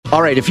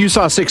All right, if you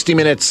saw 60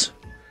 Minutes,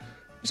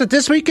 was it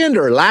this weekend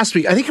or last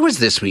week? I think it was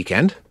this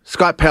weekend.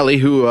 Scott Pelley,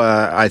 who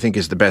I think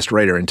is the best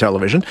writer in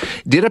television,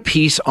 did a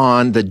piece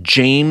on the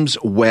James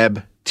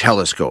Webb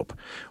Telescope,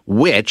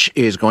 which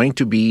is going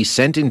to be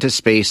sent into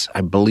space,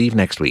 I believe,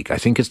 next week. I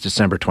think it's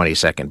December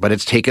 22nd, but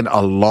it's taken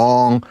a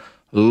long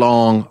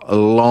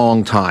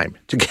time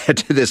to get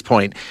to this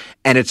point,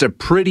 and it's a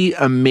pretty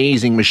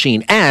amazing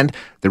machine. And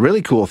the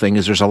really cool thing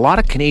is there's a lot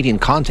of Canadian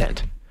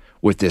content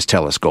with this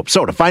telescope.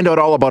 So to find out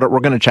all about it, we're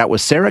going to chat with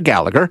Sarah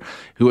Gallagher,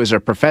 who is a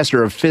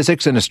professor of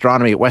physics and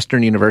astronomy at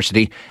Western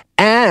University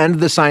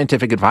and the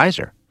scientific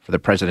advisor for the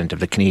president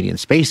of the Canadian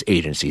Space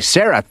Agency.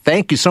 Sarah,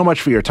 thank you so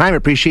much for your time. I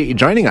appreciate you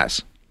joining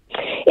us.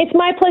 It's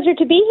my pleasure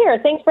to be here.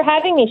 Thanks for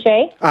having me,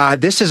 Shay.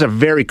 This is a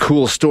very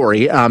cool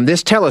story.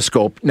 This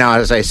telescope, now,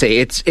 as I say,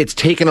 it's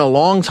taken a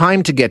long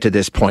time to get to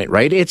this point,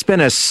 right? It's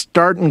been a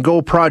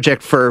start-and-go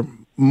project for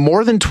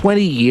more than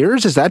 20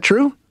 years. Is that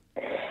true?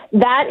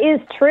 That is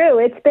true.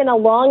 It's been a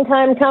long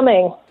time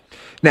coming.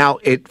 Now,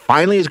 it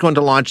finally is going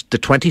to launch the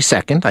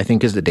 22nd, I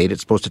think is the date it's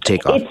supposed to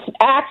take off. It's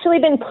actually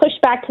been pushed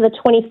back to the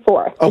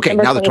 24th. Okay,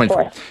 December now the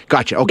 24th.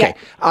 Gotcha, okay.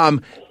 Yeah.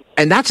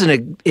 And that's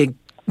an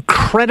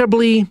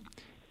incredibly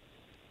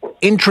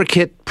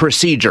intricate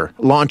procedure,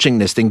 launching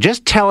this thing.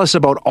 Just tell us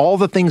about all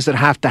the things that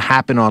have to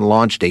happen on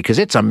launch day, because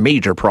it's a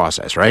major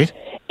process, right?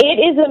 It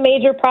is a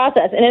major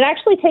process, and it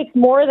actually takes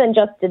more than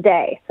just a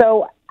day.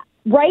 So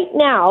right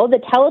now, the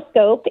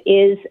telescope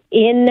is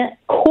in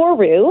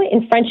Kourou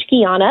in French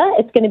Guiana.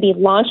 It's going to be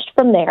launched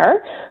from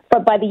there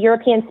by the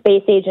European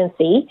Space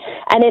Agency,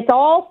 and it's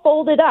all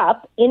folded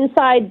up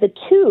inside the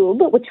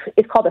tube, which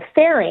is called a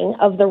fairing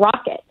of the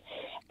rocket.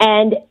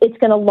 And it's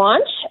going to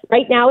launch.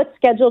 Right now, it's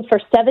scheduled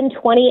for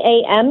 7:20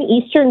 a.m.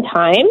 Eastern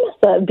Time.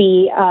 So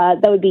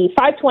that would be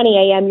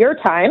 5:20 a.m. your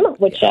time,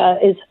 which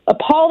is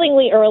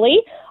appallingly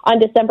early on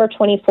December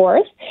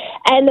 24th.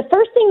 And the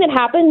first thing that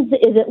happens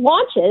is it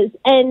launches,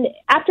 and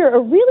after a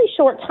really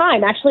short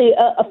time, actually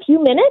a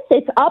few minutes,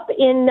 it's up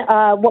in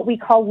what we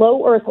call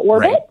low Earth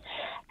orbit. Right.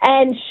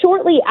 And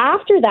shortly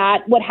after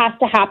that, what has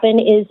to happen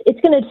is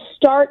it's going to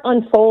start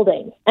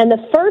unfolding. And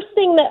the first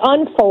thing that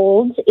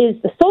unfolds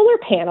is the solar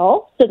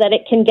panel so that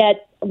it can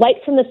get light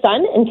from the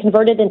sun and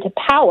convert it into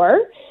power.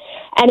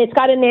 And it's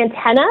got an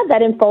antenna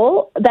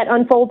that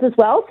unfolds as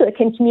well so it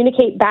can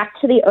communicate back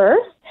to the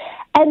Earth.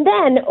 And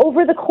then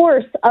over the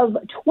course of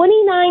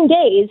 29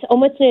 days,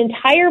 almost an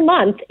entire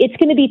month, it's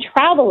going to be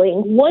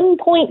traveling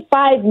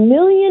 1.5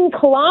 million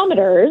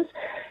kilometers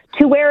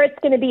to where it's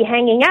going to be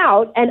hanging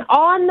out. And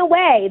on the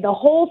way, the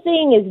whole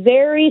thing is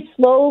very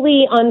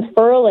slowly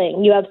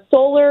unfurling. You have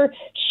solar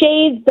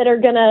shades that are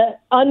going to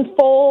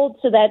unfold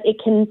so that it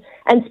can,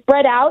 and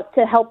spread out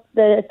to help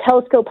the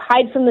telescope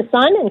hide from the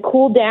sun and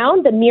cool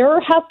down. The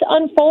mirror has to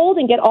unfold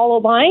and get all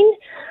aligned.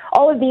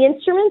 All of the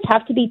instruments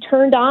have to be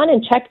turned on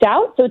and checked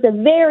out. So it's a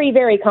very,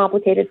 very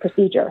complicated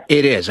procedure.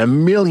 It is. A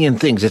million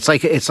things. It's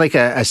like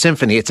a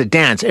symphony. It's a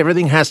dance.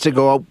 Everything has to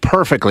go out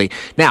perfectly.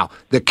 Now,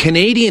 the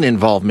Canadian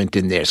involvement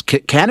in this.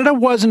 Canada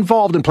was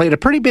involved and played a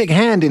pretty big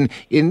hand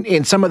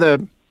in some of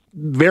the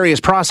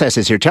various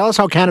processes here. Tell us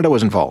how Canada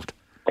was involved.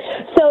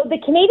 So the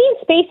Canadian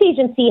Space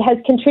Agency has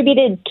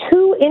contributed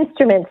 2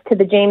 instruments to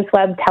the James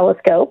Webb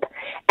Telescope,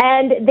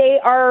 and they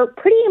are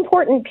pretty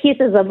important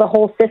pieces of the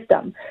whole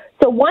system.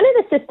 So one of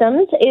the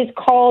systems is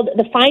called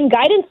the Fine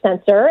Guidance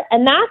Sensor,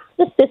 and that's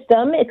the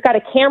system. It's got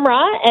a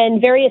camera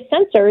and various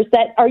sensors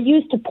that are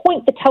used to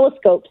point the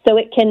telescope so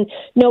it can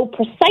know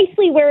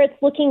precisely where it's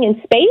looking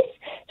in space,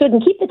 so it can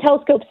keep the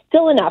telescope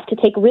still enough to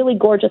take really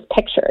gorgeous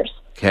pictures.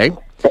 Okay.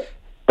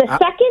 The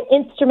second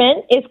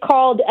instrument is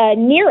called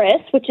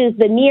NIRISS, which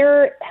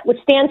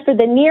stands for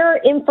the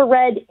Near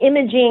Infrared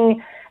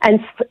Imaging and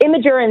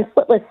Imager and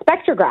Slitless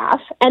Spectrograph,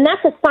 and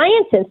that's a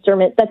science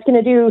instrument that's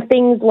going to do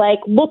things like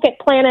look at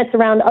planets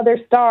around other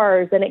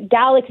stars and at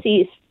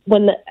galaxies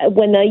when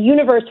the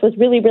universe was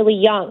really, really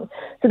young.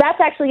 So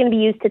that's actually going to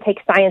be used to take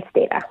science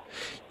data.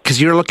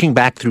 Because you're looking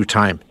back through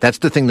time. That's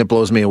the thing that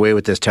blows me away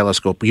with this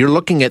telescope. You're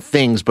looking at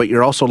things, but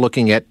you're also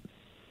looking at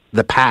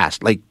the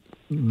past, like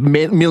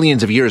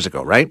millions of years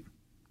ago, right?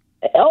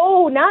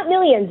 Oh, not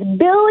millions,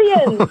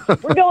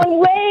 billions. We're going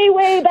way,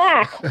 way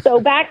back. So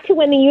back to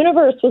when the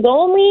universe was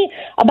only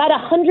about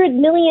 100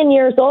 million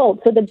years old,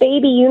 so the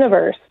baby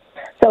universe.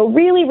 So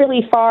really,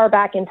 really far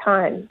back in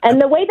time.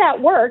 And the way that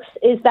works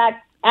is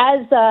that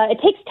as it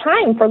takes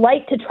time for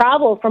light to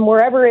travel from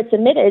wherever it's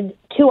emitted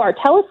to our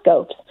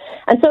telescopes.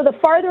 And so the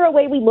farther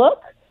away we look,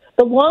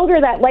 the longer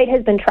that light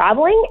has been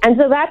traveling. And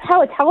so that's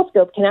how a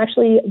telescope can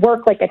actually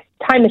work like a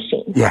time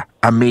machine. Yeah,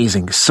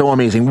 amazing. So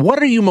amazing. What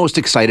are you most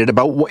excited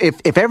about?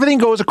 If everything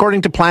goes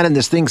according to plan and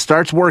this thing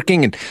starts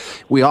working and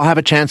we all have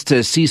a chance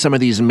to see some of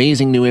these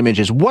amazing new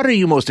images, what are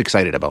you most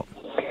excited about?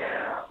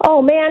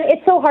 Oh, man,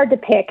 it's so hard to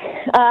pick.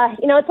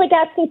 It's like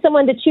asking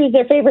someone to choose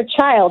their favorite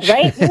child,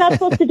 right? You're not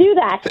supposed to do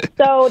that.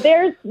 So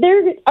there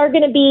are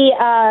going to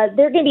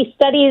be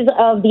studies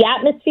of the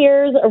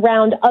atmospheres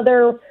around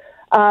other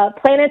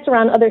planets,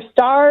 around other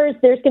stars.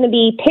 There's going to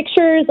be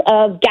pictures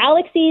of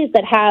galaxies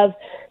that have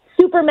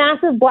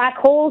supermassive black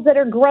holes that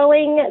are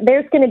growing.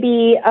 There's going to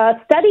be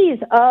studies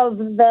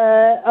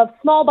of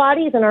small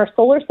bodies in our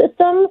solar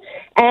system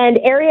and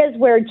areas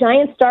where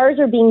giant stars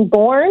are being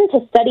born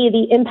to study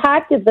the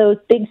impact of those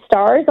big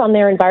stars on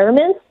their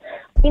environments.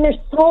 I mean, there's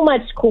so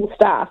much cool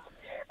stuff.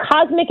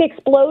 Cosmic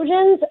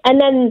explosions, and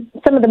then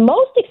some of the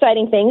most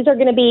exciting things are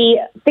going to be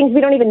things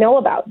we don't even know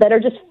about that are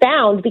just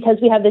found because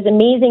we have this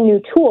amazing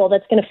new tool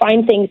that's going to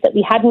find things that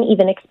we hadn't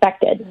even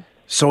expected.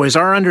 So is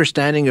our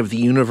understanding of the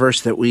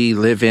universe that we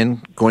live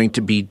in going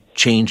to be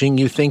changing,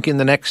 you think, in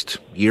the next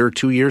year,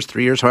 2 years,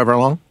 3 years, however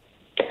long?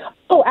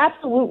 Oh,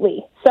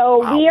 absolutely.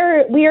 So wow.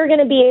 we are going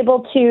to be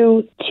able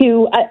to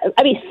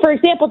for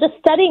example, just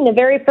studying the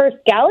very first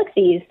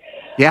galaxies.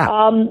 Yeah.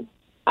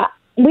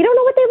 We don't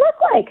know what they look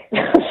like.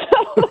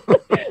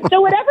 So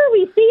whatever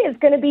we see is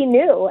going to be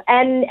new.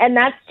 And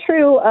that's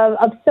true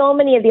of so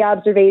many of the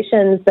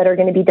observations that are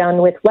going to be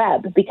done with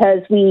Webb,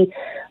 because we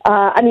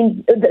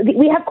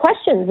have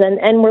questions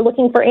and we're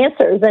looking for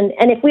answers.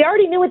 And if we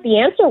already knew what the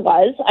answer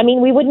was, I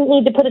mean, we wouldn't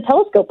need to put a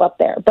telescope up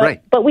there.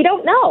 But we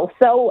don't know.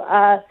 So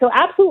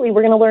absolutely,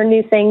 we're going to learn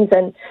new things.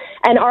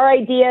 And our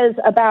ideas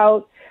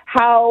about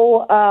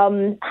how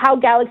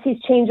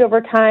galaxies change over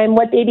time,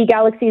 what baby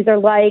galaxies are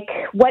like,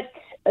 what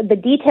the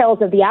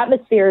details of the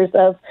atmospheres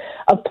of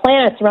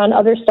planets around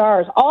other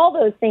stars, all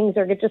those things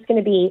are just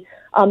going to be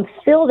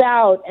filled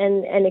out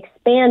and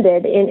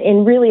expanded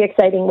in really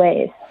exciting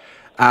ways.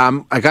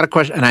 I got a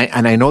question,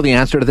 and I know the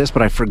answer to this,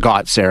 but I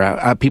forgot,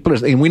 Sarah.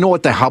 And we know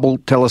what the Hubble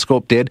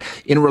telescope did.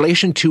 In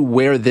relation to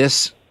where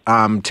this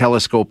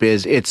telescope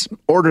is, it's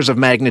orders of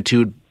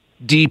magnitude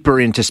deeper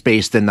into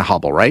space than the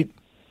Hubble, right?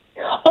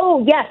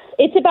 Oh, yes.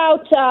 It's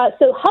about,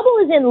 so Hubble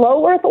is in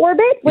low Earth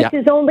orbit, which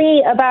is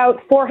only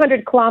about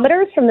 400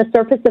 kilometers from the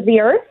surface of the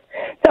Earth.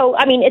 So,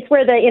 I mean, it's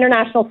where the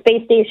International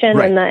Space Station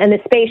and the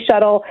Space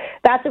Shuttle,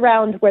 that's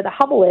around where the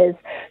Hubble is.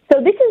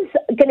 So this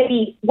is going to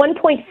be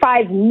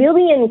 1.5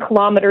 million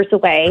kilometers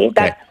away. Okay.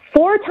 That's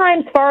 4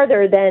 times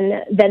farther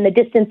than the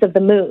distance of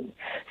the moon.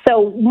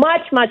 So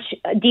much, much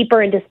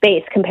deeper into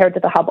space compared to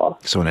the Hubble.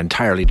 So an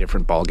entirely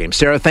different ballgame.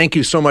 Sarah, thank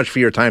you so much for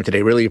your time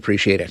today. Really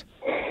appreciate it.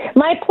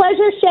 My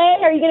pleasure, Shay.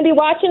 Are you going to be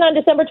watching on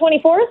December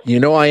 24th? You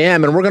know I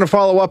am, and we're going to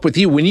follow up with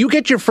you. When you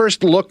get your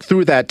first look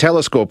through that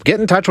telescope,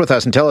 get in touch with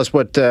us and tell us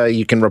what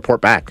you can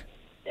report back.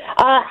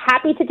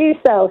 Happy to do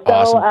so. So,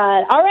 awesome.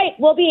 All right,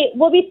 we'll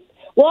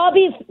all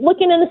be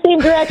looking in the same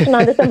direction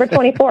on December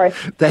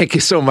 24th. Thank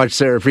you so much,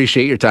 Sarah.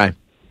 Appreciate your time.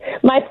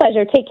 My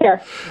pleasure. Take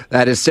care.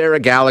 That is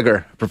Sarah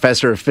Gallagher,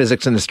 Professor of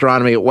Physics and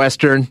Astronomy at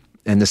Western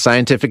and the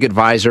scientific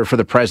advisor for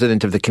the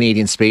President of the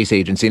Canadian Space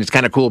Agency. And it's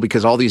kind of cool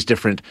because all these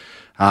different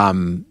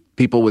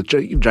people with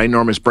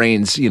ginormous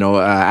brains,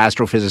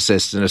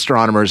 astrophysicists and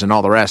astronomers and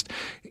all the rest,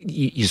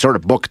 you sort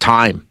of book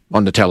time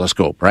on the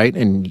telescope, right?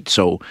 And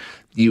so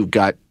you've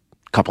got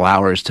a couple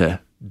hours to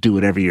do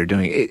whatever you're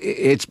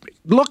doing.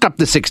 Look up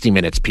the 60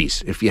 Minutes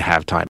piece if you have time.